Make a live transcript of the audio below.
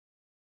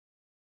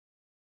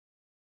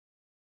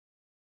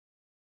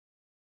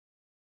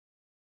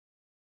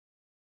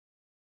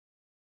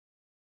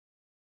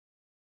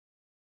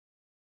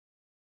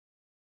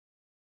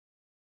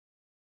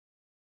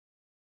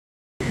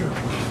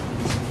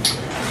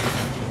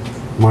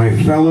My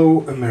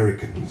fellow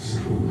Americans.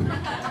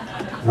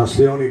 That's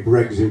the only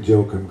Brexit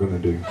joke I'm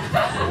going to do. So.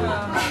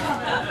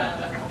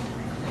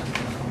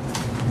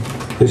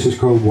 This is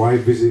called Why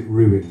Visit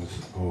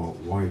Ruins, or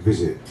Why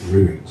Visit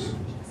Ruins.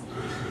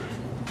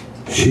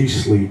 She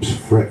sleeps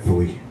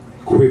fretfully,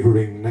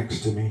 quivering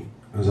next to me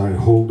as I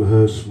hold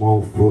her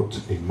small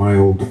foot in my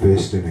old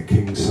fist in a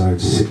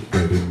king-size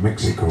sickbed in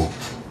Mexico.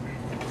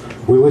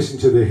 We listen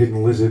to the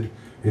hidden lizard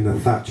in the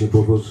thatch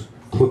above us,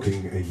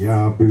 clucking a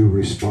yaboo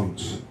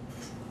response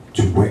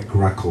to wet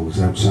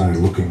grackles outside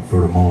looking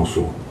for a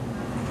morsel.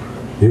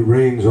 It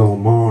rains all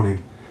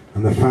morning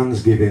and the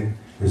fans give in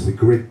as the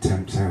grid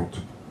temps out.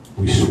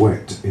 We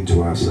sweat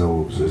into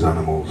ourselves as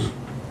animals.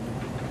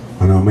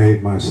 And I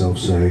made myself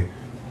say,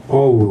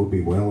 all will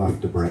be well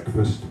after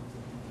breakfast.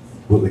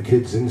 But the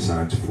kids'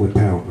 insides flip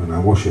out and I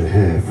wash her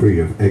hair free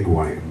of egg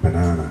white and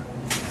banana.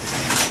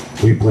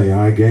 We play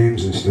eye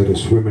games instead of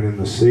swimming in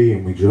the sea,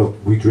 and we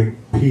drink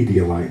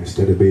Pedialyte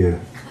instead of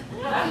beer.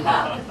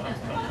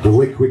 The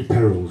liquid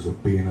perils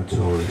of being a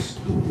tourist.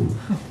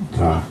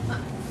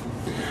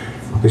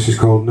 This is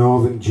called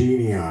Northern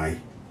Genii. A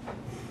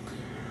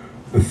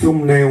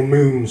thumbnail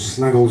moon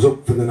snuggles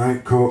up for the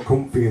night, caught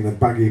comfy in the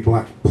baggy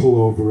black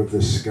pullover of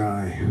the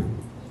sky.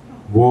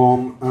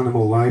 Warm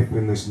animal life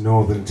in this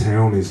northern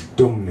town is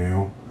dumb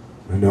now,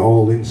 and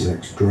all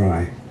insects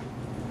dry.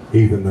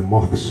 Even the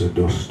moths are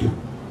dust.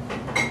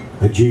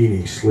 A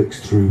genie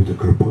slicks through the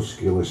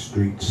crepuscular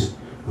streets.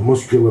 A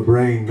muscular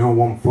brain no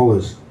one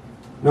follows.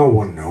 No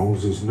one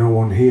knows as no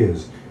one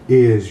hears.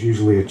 Ears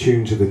usually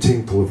attuned to the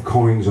tinkle of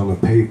coins on the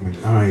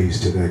pavement, eyes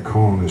to their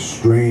corners,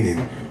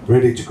 straining,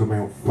 ready to come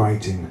out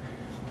fighting.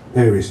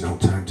 There is no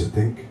time to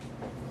think.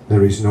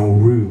 There is no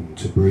room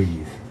to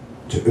breathe,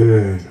 to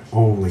earn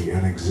only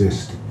and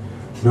exist.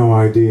 No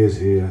ideas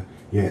here,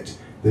 yet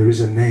there is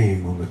a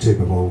name on the tip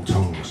of all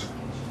tongues.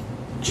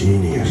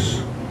 Genius.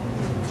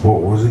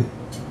 What was it?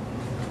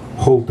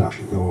 Hold that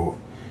thought.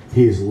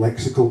 He is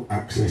lexical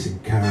access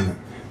incarnate,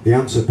 the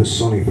answer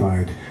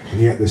personified, and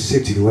yet the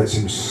city lets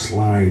him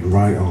slide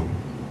right on.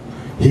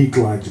 He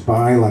glides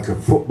by like a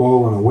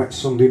football on a wet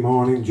Sunday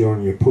morning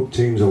during your pub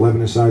team's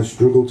 11-a-side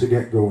struggle to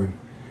get going.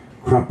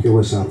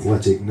 Crapulous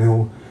athletic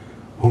nil,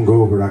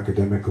 hungover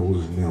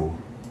academicals nil.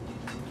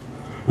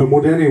 And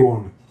would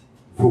anyone,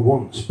 for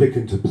once,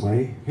 beckon to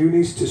play? Who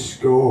needs to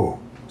score?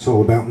 It's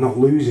all about not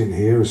losing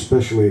here,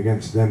 especially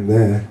against them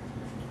there.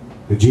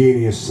 The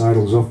genius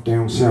sidles off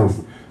down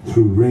south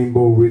through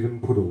rainbow-ridden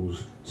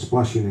puddles,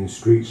 splashing in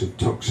streets of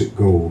toxic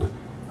gold.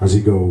 As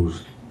he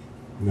goes,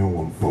 no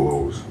one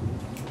follows.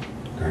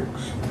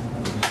 Thanks.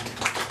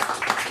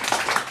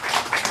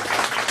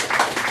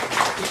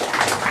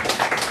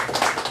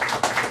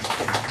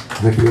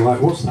 And if you're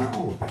like, what's that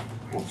all about?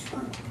 What's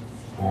that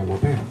all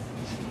about?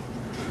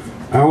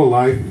 Our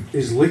life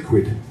is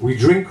liquid. We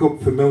drink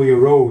up familiar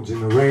roads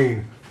in the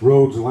rain,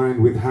 roads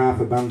lined with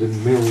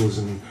half-abandoned mills,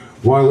 and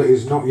while it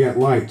is not yet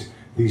light,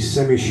 these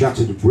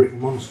semi-shattered brick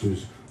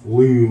monsters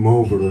loom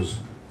over us,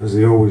 as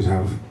they always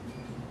have.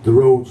 The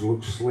roads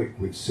look slick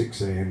with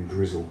 6 AM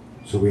drizzle,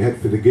 so we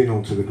head for the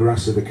ginnel to the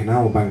grass of the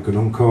canal bank and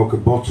uncork a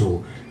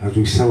bottle as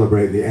we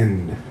celebrate the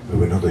end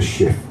of another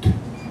shift.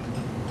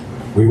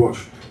 We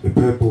watch the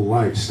purple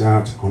light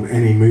start on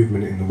any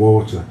movement in the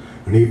water,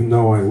 and even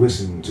though I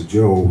listen to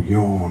Joe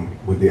yawn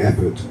with the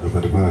effort of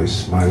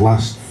advice, my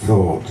last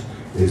thought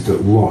is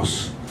that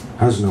loss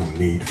has no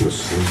need for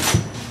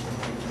sleep.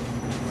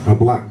 A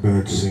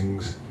blackbird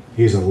sings.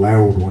 He is a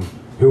loud one.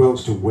 Who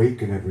else to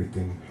waken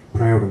everything,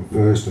 proud and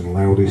first and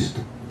loudest?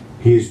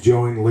 He is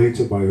joined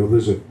later by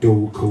others of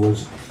dull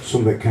colours,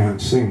 some that can't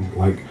sing,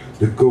 like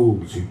the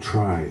gulls who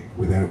try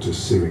without a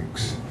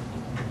syrinx.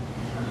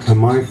 And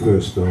my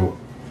first thought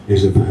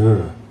is of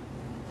her,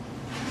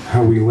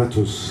 how we let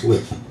us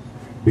slip,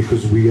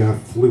 because we are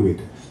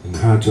fluid and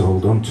hard to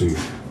hold on to,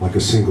 like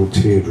a single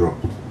teardrop.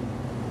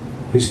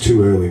 It's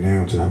too early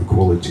now to have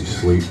quality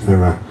sleep.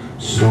 There are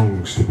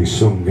songs to be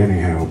sung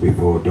anyhow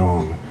before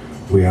dawn.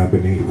 We are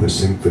beneath the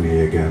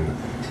symphony again.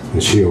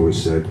 And she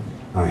always said,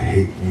 I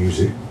hate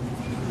music.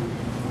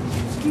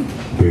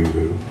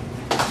 Boo-hoo.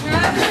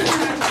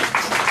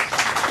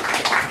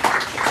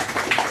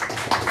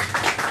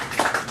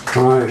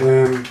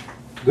 Alright,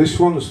 this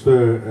one's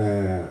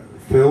for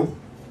Phil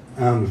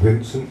and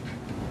Vincent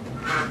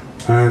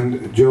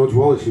and George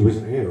Wallace. He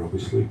wasn't here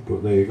obviously,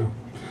 but there you go.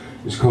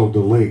 It's called The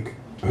Lake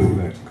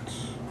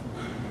Effects.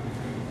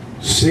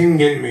 Sing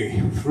in me,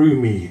 through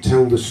me,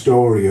 tell the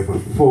story of a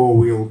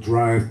four-wheel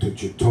drive to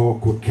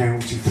Chautauqua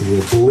County through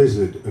a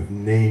blizzard of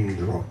name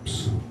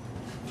drops.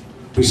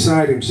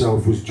 Beside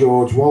himself was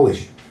George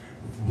Wallace.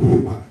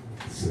 I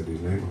said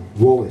his name.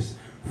 Wallace,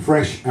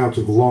 fresh out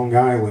of Long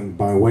Island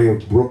by way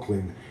of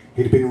Brooklyn.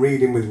 He'd been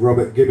reading with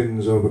Robert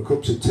Gibbons over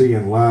cups of tea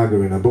and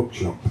lager in a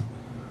bookshop.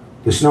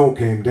 The snow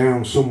came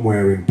down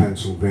somewhere in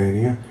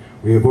Pennsylvania.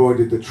 We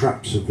avoided the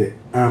traps of the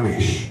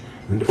Amish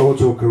and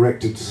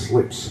auto-corrected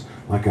slips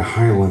like a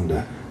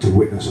Highlander to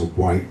witness a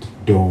white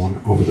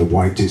dawn over the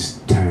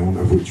whitest town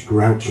of which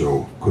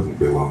Groucho couldn't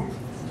belong.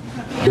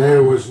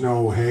 There was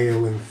no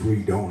hail in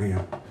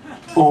Fredonia.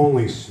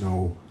 Only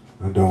snow,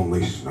 and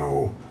only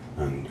snow,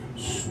 and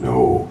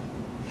snow.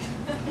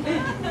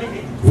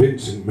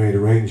 Vincent made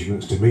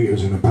arrangements to meet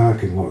us in a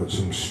parking lot at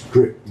some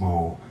strip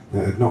mall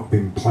that had not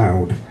been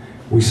ploughed.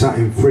 We sat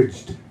in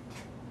fridged.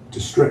 To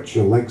stretch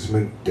your legs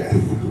meant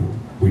death.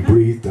 We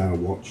breathed our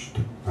watch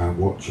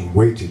and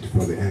waited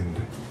for the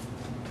end.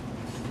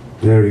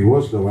 There he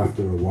was though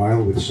after a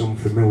while, with some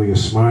familiar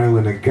smile,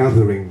 and a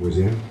gathering was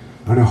in,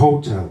 and a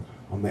hotel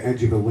on the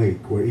edge of a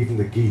lake where even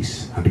the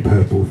geese had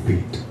purple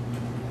feet,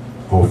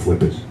 or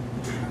flippers.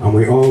 And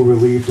we all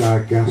relieved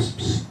our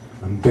gasps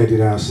and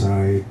bedded our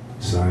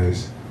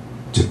sighs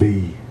to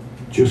be,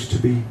 just to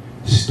be,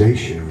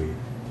 stationary.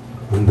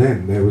 And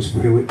then there was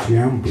Philip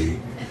Giambri.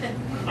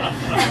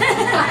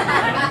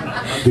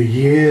 The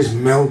years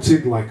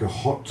melted like a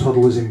hot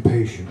toddler's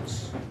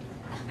impatience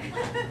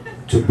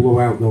to blow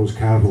out those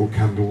Carvel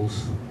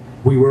candles.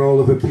 We were all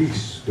of a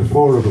piece, the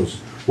four of us,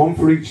 one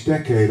for each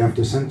decade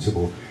after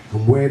Sensible.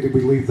 And where did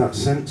we leave that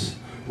sense?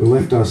 We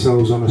left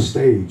ourselves on a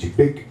stage,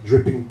 big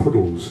dripping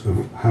puddles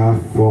of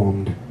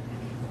half-formed,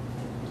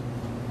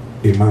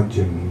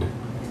 imagined.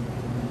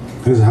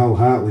 As Hal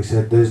Hartley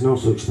said, there's no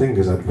such thing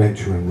as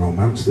adventure and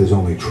romance, there's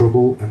only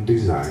trouble and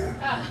desire.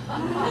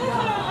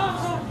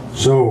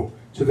 So,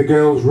 to the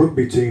girls'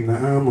 rugby team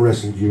that arm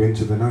wrestled you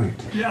into the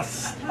night.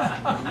 Yes.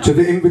 To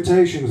the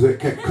invitations that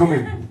kept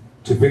coming,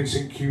 to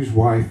Vincent Q's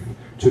wife,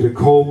 to the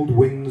cold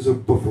winds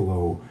of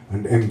Buffalo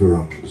and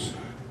Emberons,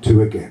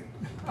 to again.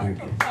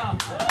 Thank you.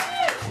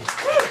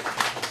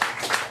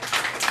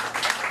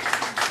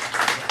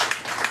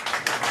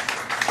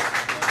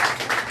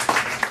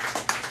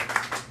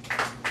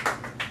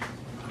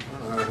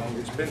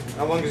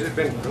 How long has it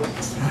been, Phil?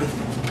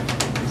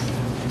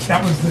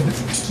 That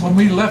was when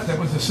we left, that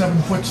was a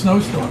 7-foot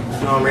snowstorm.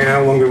 No, I mean,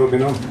 how long have we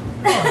been on?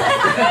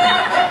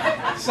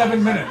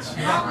 7 minutes.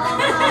 You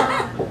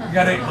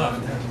got 8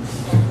 left.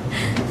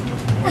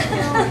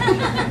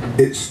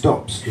 It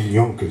stops in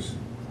Yonkers,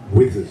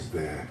 withers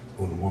there,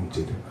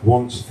 unwanted.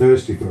 Once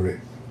thirsty for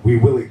it, we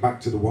will it back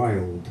to the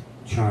wild,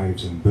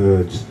 chives and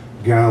birds,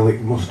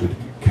 garlic, mustard,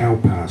 cow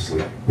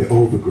parsley, the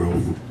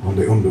overgrowth on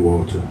the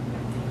underwater.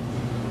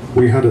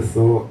 We had a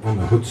thought on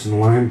the Hudson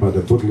line by the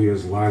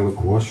Budlier's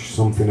lilac wash,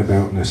 something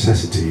about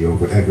necessity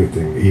over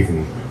everything,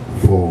 even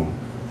form.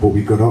 But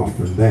we got off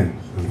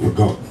and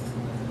forgot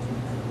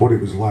what it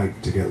was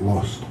like to get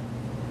lost.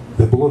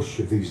 The blush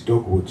of these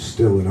dogwoods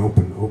still and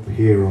open up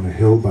here on a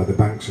hill by the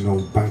banks and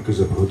old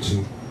bankers of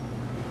Hudson.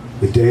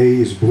 The day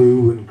is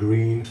blue and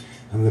green,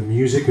 and the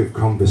music of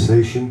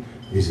conversation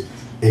is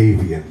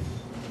avian.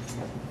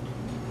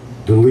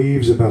 The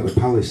leaves about the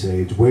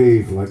palisades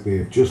wave like they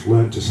have just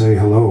learnt to say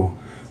hello.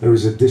 There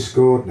is a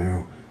discord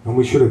now, and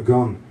we should have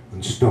gone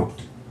and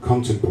stopped,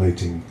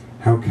 contemplating,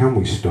 how can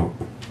we stop?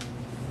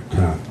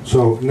 Can't.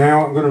 So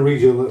now I'm going to read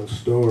you a little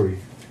story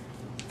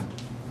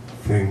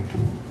thing.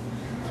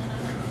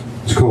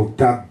 It's called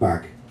Dad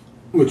Bag,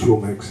 which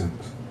will make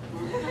sense.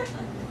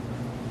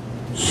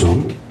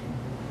 Son,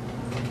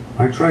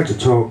 I try to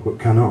talk but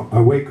cannot.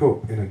 I wake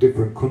up in a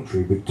different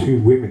country with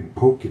 2 women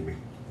poking me.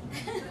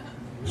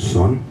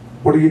 Son,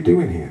 what are you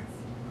doing here?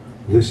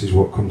 This is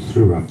what comes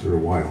through after a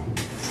while.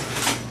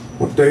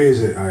 What day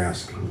is it, I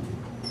ask.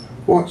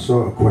 What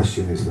sort of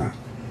question is that?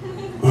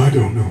 I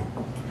don't know.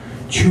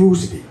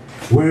 Tuesday.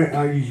 Where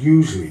are you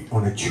usually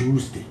on a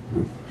Tuesday?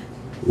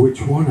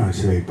 Which one, I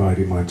say,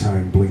 biding my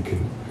time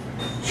blinking.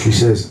 She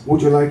says,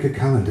 would you like a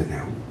calendar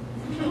now?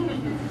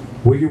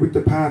 Were you with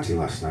the party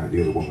last night,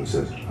 the other woman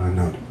says. I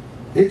nod.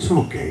 It's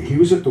okay, he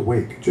was at the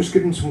wake. Just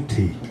give him some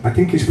tea. I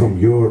think he's from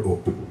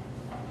Europe.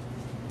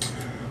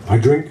 I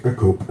drink a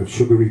cup of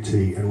sugary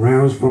tea and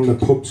rouse from the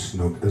pub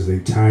snug as they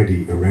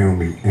tidy around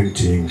me,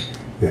 emptying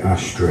the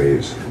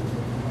ashtrays.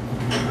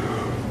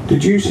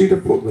 Did you see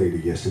the foot lady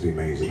yesterday,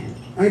 Maisie?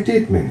 I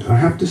did, Min. I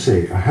have to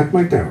say, I had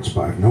my doubts,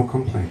 but I've no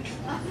complaints.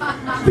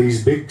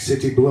 These big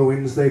city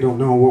blow-ins, they don't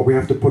know what we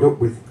have to put up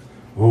with.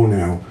 Oh,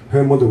 now,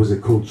 her mother was a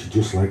culture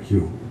just like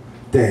you.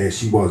 There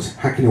she was,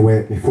 hacking away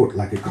at my foot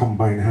like a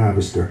combine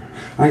harvester.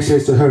 I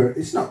says to her,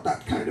 it's not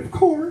that kind of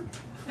corn.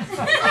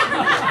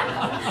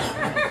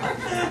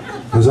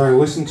 As I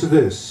listen to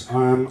this,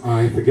 am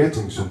I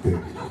forgetting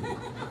something?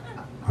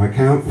 I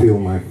can't feel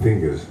my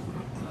fingers.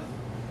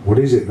 What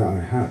is it that I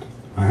had?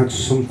 I had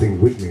something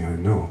with me, I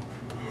know.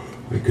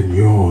 I can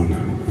yawn.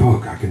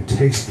 Fuck, I can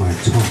taste my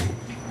tongue.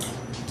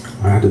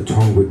 I had a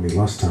tongue with me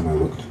last time I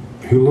looked.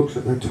 Who looks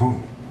at their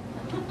tongue?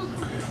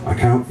 I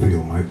can't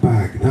feel my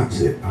bag.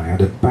 That's it. I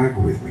had a bag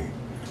with me.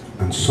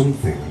 And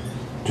something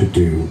to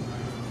do.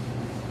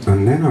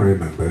 And then I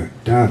remember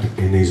Dad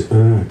in his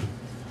urn.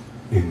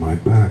 In my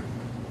bag.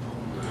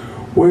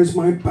 Where's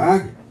my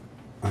bag?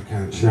 I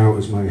can't shout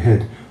as my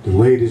head. The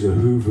ladies are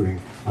hoovering.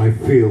 I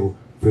feel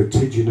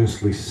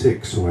vertiginously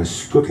sick, so I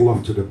scuttle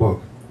off to the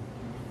bog.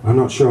 I'm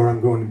not sure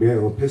I'm going to be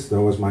able to piss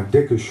though, as my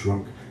dick has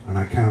shrunk and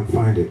I can't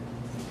find it.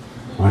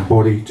 My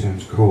body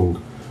turns cold.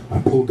 I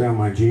pull down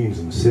my jeans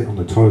and sit on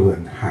the toilet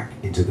and hack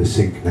into the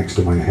sink next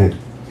to my head.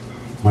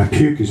 My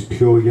puke is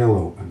pure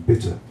yellow and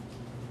bitter.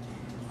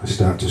 I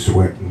start to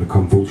sweat and the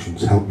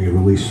convulsions help me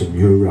release some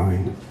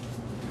urine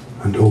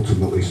and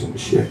ultimately some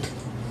shit.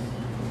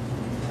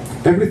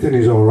 Everything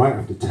is alright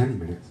after 10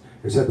 minutes,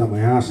 except that my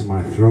ass and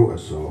my throat are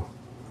sore.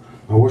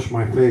 I wash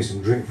my face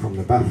and drink from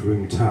the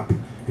bathroom tap.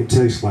 It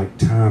tastes like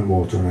tarn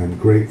water and I'm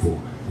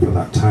grateful for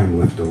that time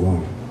left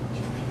alone.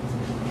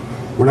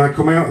 When I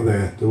come out of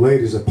there, the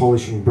ladies are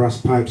polishing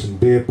brass pipes and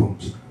beer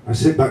pumps. I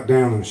sit back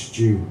down and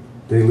stew.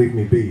 They leave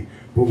me be.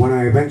 But when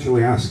I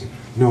eventually ask,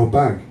 no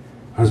bag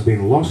has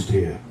been lost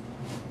here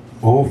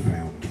or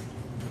found.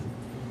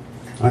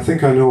 I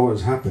think I know what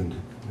has happened.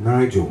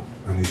 Nigel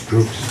and his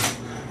drugs.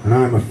 And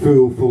I am a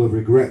fool full of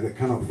regret that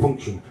cannot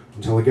function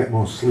until I get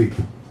more sleep.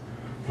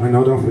 I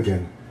nod off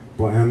again,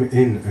 but I am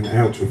in and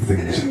out of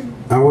things.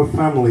 Our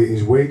family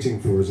is waiting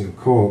for us in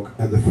Cork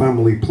at the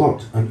family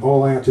plot, and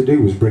all I had to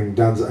do was bring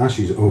Dad's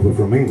ashes over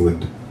from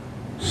England.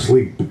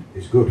 Sleep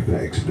is good for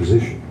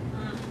exposition.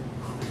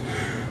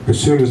 As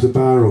soon as the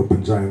bar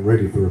opens, I am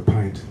ready for a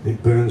pint.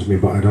 It burns me,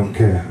 but I don't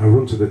care. I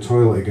run to the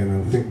toilet again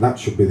and I think that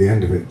should be the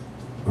end of it.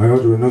 I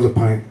order another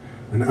pint,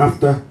 and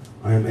after,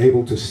 I am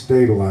able to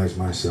stabilise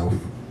myself.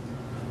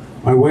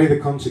 I weigh the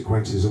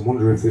consequences and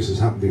wonder if this has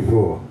happened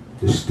before.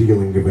 The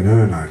stealing of an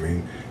urn, I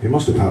mean. It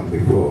must have happened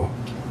before.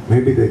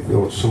 Maybe they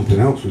thought something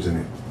else was in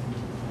it.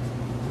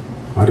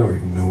 I don't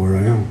even know where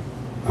I am.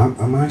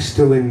 Am I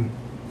still in...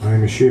 I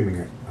am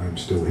assuming I'm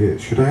still here.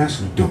 Should I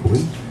ask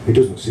Dublin? It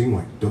doesn't seem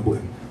like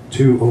Dublin.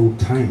 Too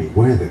old-timey.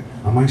 Where then?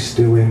 Am I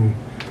still in...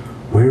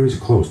 Where is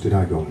close? Did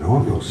I go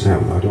north or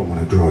south? I don't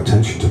want to draw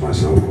attention to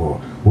myself, or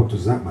what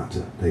does that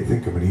matter? They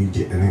think I'm an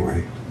idiot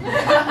anyway.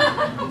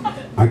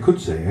 I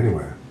could say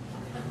anywhere.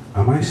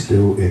 Am I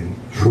still in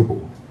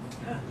trouble?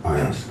 I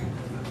ask.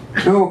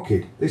 No,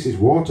 kid, this is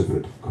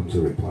Waterford, comes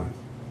the reply.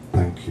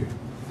 Thank you.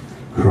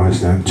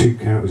 Christ, I'm 2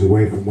 counties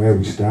away from where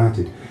we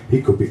started. He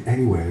could be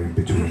anywhere in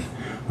between.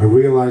 I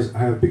realise I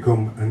have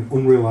become an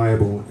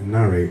unreliable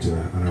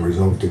narrator and I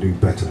resolve to do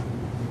better.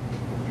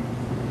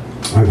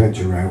 I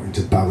venture out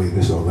into Bally,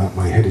 this or that.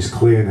 My head is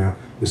clear now.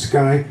 The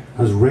sky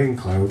has rain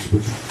clouds,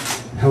 which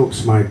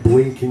helps my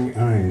blinking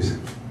eyes.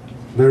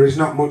 There is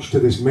not much to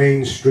this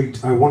main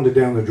street. I wander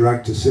down the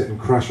drag to sit and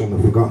crash on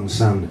the forgotten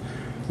sand.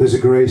 There's a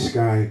grey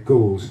sky,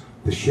 gulls,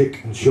 the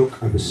shick and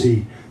shook of a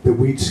sea that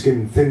we'd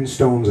skimmed thin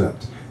stones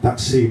at, that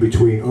sea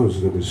between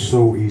us that was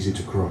so easy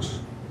to cross.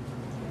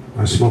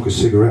 I smoke a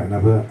cigarette and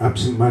have an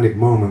absent-minded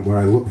moment where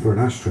I look for an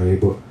ashtray,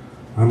 but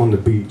I'm on the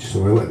beach,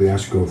 so I let the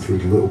ash go through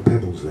the little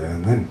pebbles there,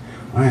 and then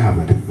I have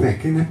a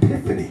fucking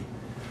epiphany.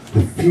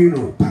 The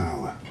funeral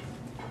parlour.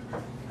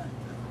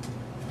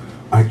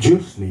 I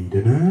just need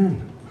an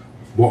urn.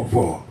 What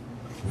for?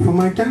 For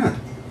my dad.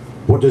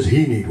 What does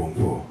he need one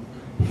for?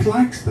 He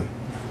likes them.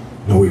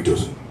 No, he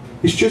doesn't.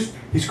 It's just,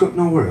 he's got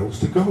nowhere else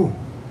to go.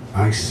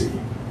 I see.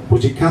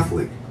 Was he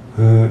Catholic?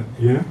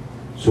 Yeah.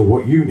 So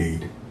what you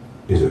need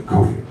is a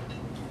coffin.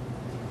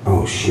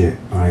 Oh shit,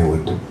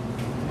 Ireland.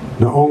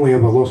 Not only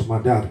have I lost my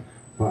dad,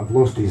 but I've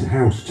lost his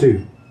house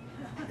too.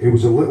 It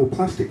was a little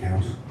plastic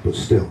house, but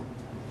still,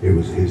 it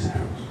was his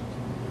house.